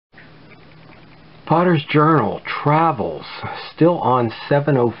Potter's Journal travels still on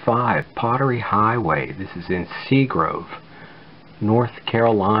 705 Pottery Highway. This is in Seagrove, North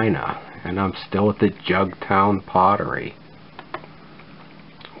Carolina, and I'm still at the Jugtown Pottery,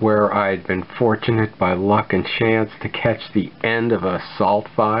 where I'd been fortunate by luck and chance to catch the end of a salt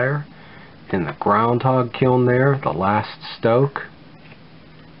fire in the groundhog kiln there, the last stoke.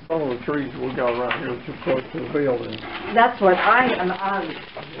 All the trees we got around here are too close to the building. That's what I am.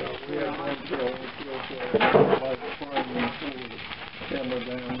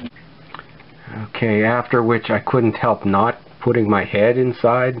 Okay, after which I couldn't help not putting my head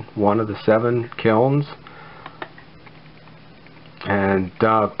inside one of the 7 kilns and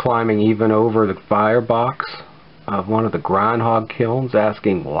climbing even over the firebox of one of the groundhog kilns,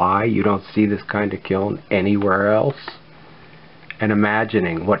 asking why you don't see this kind of kiln anywhere else, and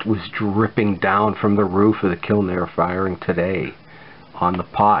imagining what was dripping down from the roof of the kiln they were firing today on the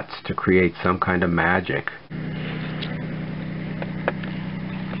pots to create some kind of magic.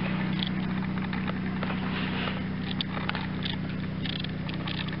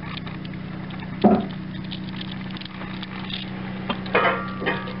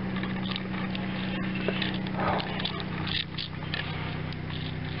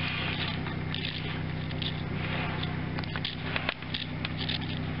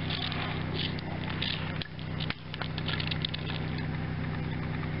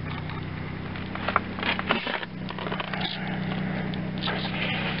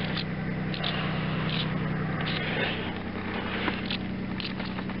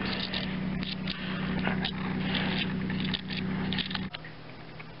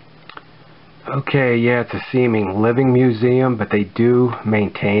 Okay, yeah, it's a seeming living museum, but they do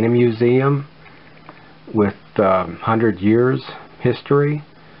maintain a museum with 100 years history,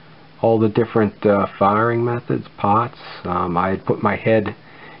 all the different firing methods, pots. I had put my head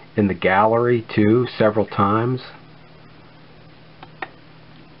in the gallery too several times.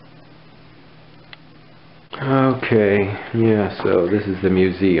 Okay, yeah, so this is the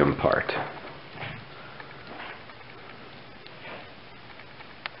museum part.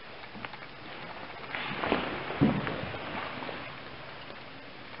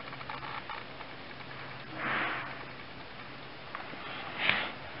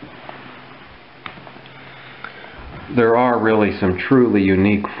 There are really some truly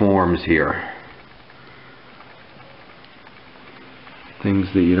unique forms here. Things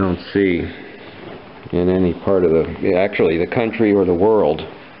that you don't see in any part of actually the country or the world.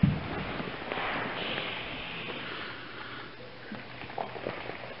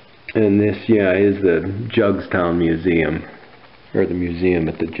 And this, yeah, is the Jugtown Museum, or the museum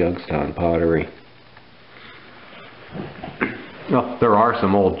at the Jugtown Pottery. Oh, there are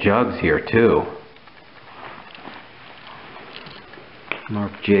some old jugs here too.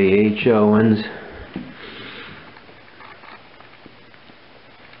 Mark J.H. Owens.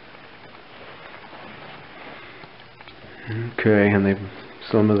 Okay, and they've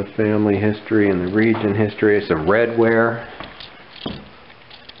some of the family history and the region history, some redware.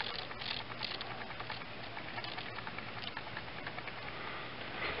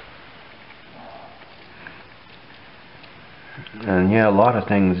 And yeah, a lot of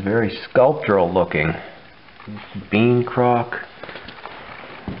things very sculptural looking. Bean crock.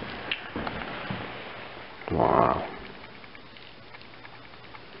 Wow.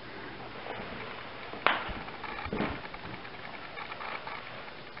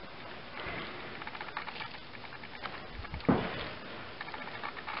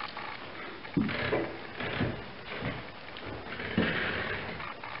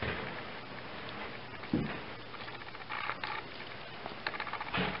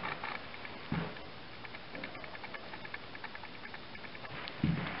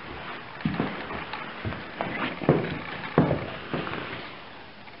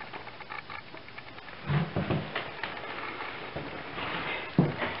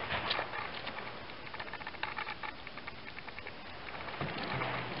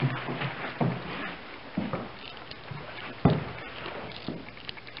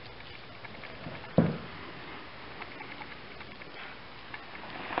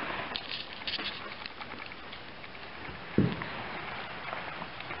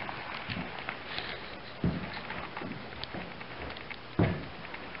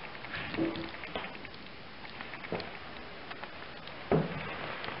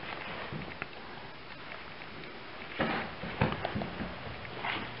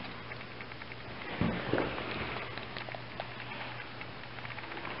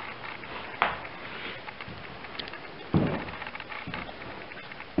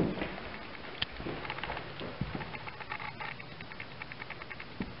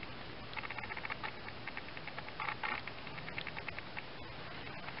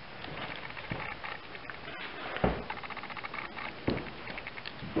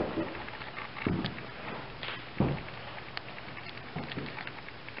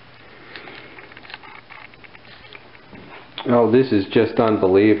 Oh, this is just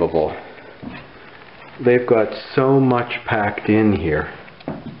unbelievable. They've got so much packed in here.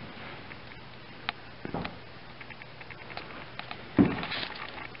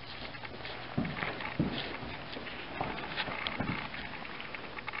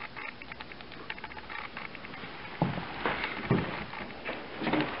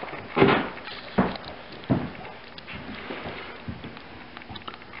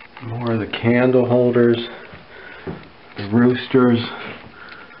 More of the candle holders, the roosters.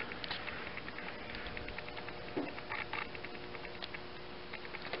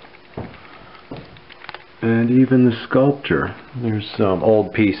 And even the sculpture. There's some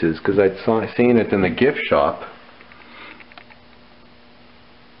old pieces because I'd seen it in the gift shop.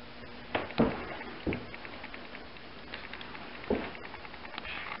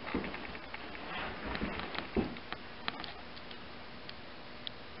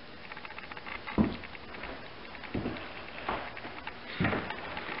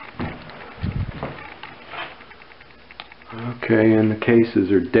 Okay, and the cases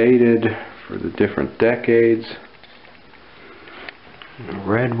are dated for the different decades.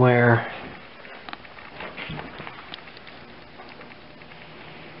 Redware.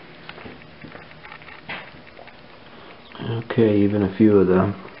 Okay, even a few of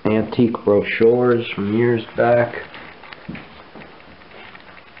the antique brochures from years back.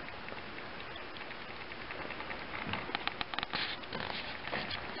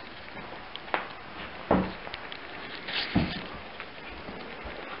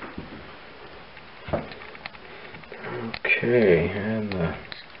 Okay, and the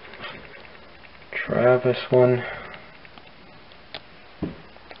Travis one.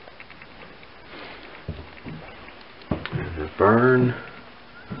 And the Vern.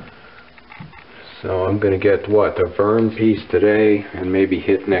 So I'm going to get what, a Vern piece today and maybe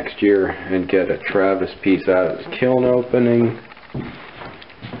hit next year and get a Travis piece out of the kiln opening.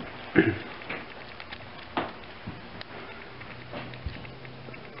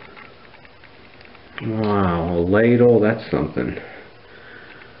 Wow, a ladle, that's something.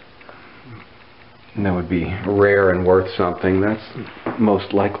 And that would be rare and worth something. That's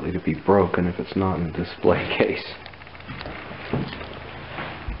most likely to be broken if it's not in a display case.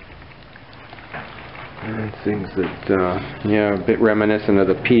 And things that, yeah, a bit reminiscent of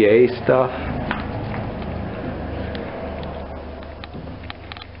the PA stuff.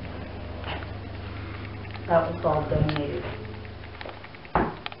 That was all donated.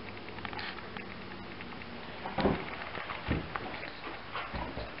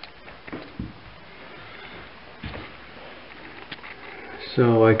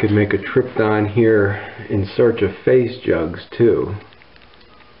 So I could make a trip down here in search of face jugs too.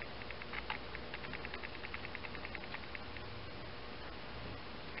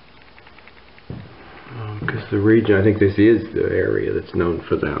 Because the region, I think this is the area that's known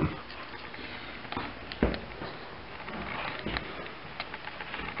for them.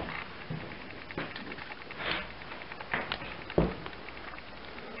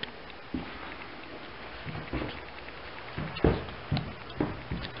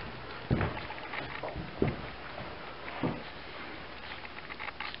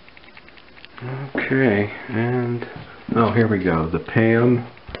 Okay, and oh, here we go. The Pam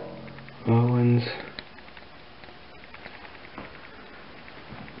Owens.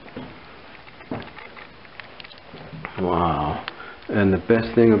 Wow. And the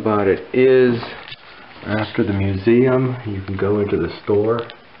best thing about it is, after the museum, you can go into the store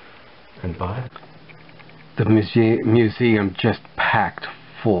and buy it. The museum just packed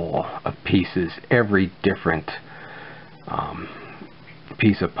full of pieces, every different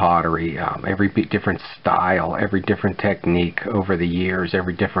piece of pottery, every different style, every different technique over the years,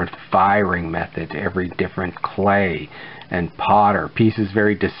 every different firing method, every different clay and potter, pieces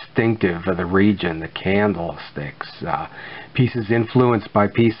very distinctive of the region, the candlesticks, pieces influenced by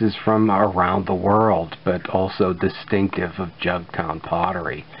pieces from around the world, but also distinctive of Jugtown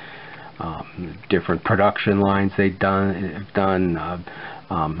pottery. Different production lines they've done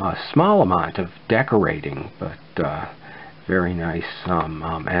a small amount of decorating, but very nice,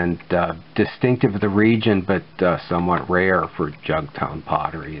 and distinctive of the region, but somewhat rare for Jugtown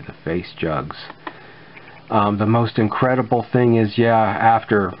pottery, the face jugs. The most incredible thing is, yeah,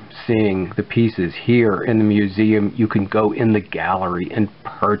 after seeing the pieces here in the museum, you can go in the gallery and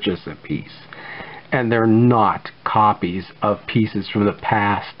purchase a piece. And they're not copies of pieces from the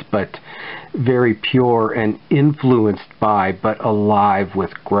past, but very pure and influenced by, but alive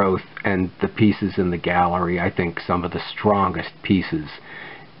with growth. And the pieces in the gallery, I think, some of the strongest pieces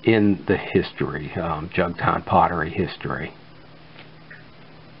in the history, Jugtown pottery history.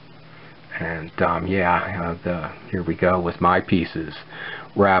 And yeah, here we go with my pieces,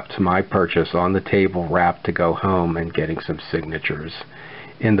 wrapped, my purchase on the table, wrapped to go home, and getting some signatures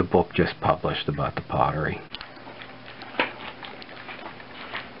in the book just published about the pottery.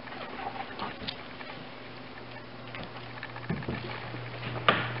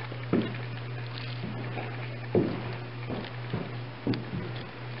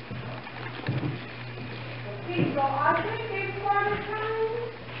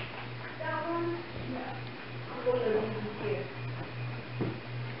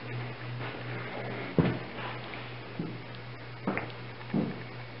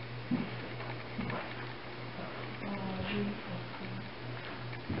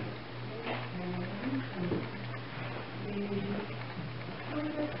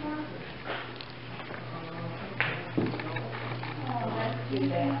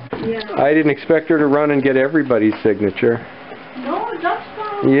 Yeah. I didn't expect her to run and get everybody's signature. No, that's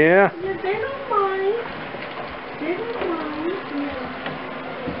fine. Yeah. Yeah, they don't mind. They don't mind.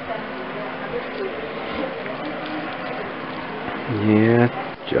 Yeah,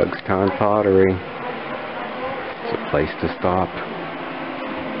 Jugtown Pottery. It's a place to stop.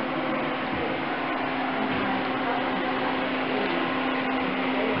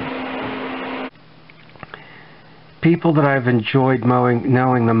 People that I've enjoyed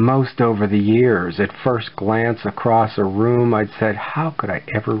knowing the most over the years. At first glance across a room, I'd said, how could I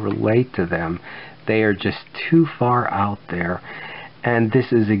ever relate to them? They are just too far out there. And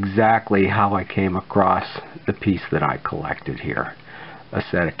this is exactly how I came across the piece that I collected here, a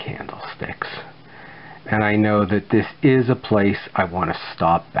set of candlesticks. And I know that this is a place I want to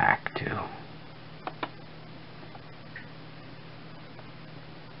stop back to.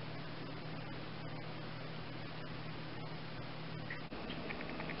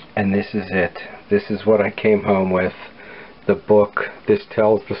 And this is it. This is what I came home with. The book. This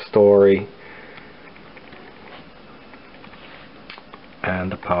tells the story.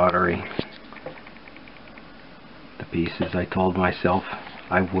 And the pottery. The pieces I told myself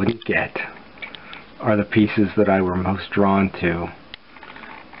I wouldn't get are the pieces that I were most drawn to.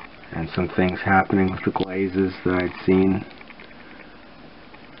 And some things happening with the glazes that I'd seen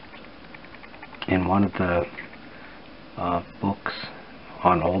in one of the books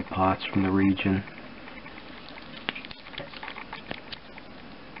on old pots from the region.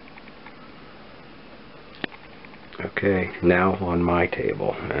 Okay, now on my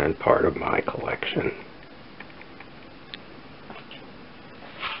table and part of my collection.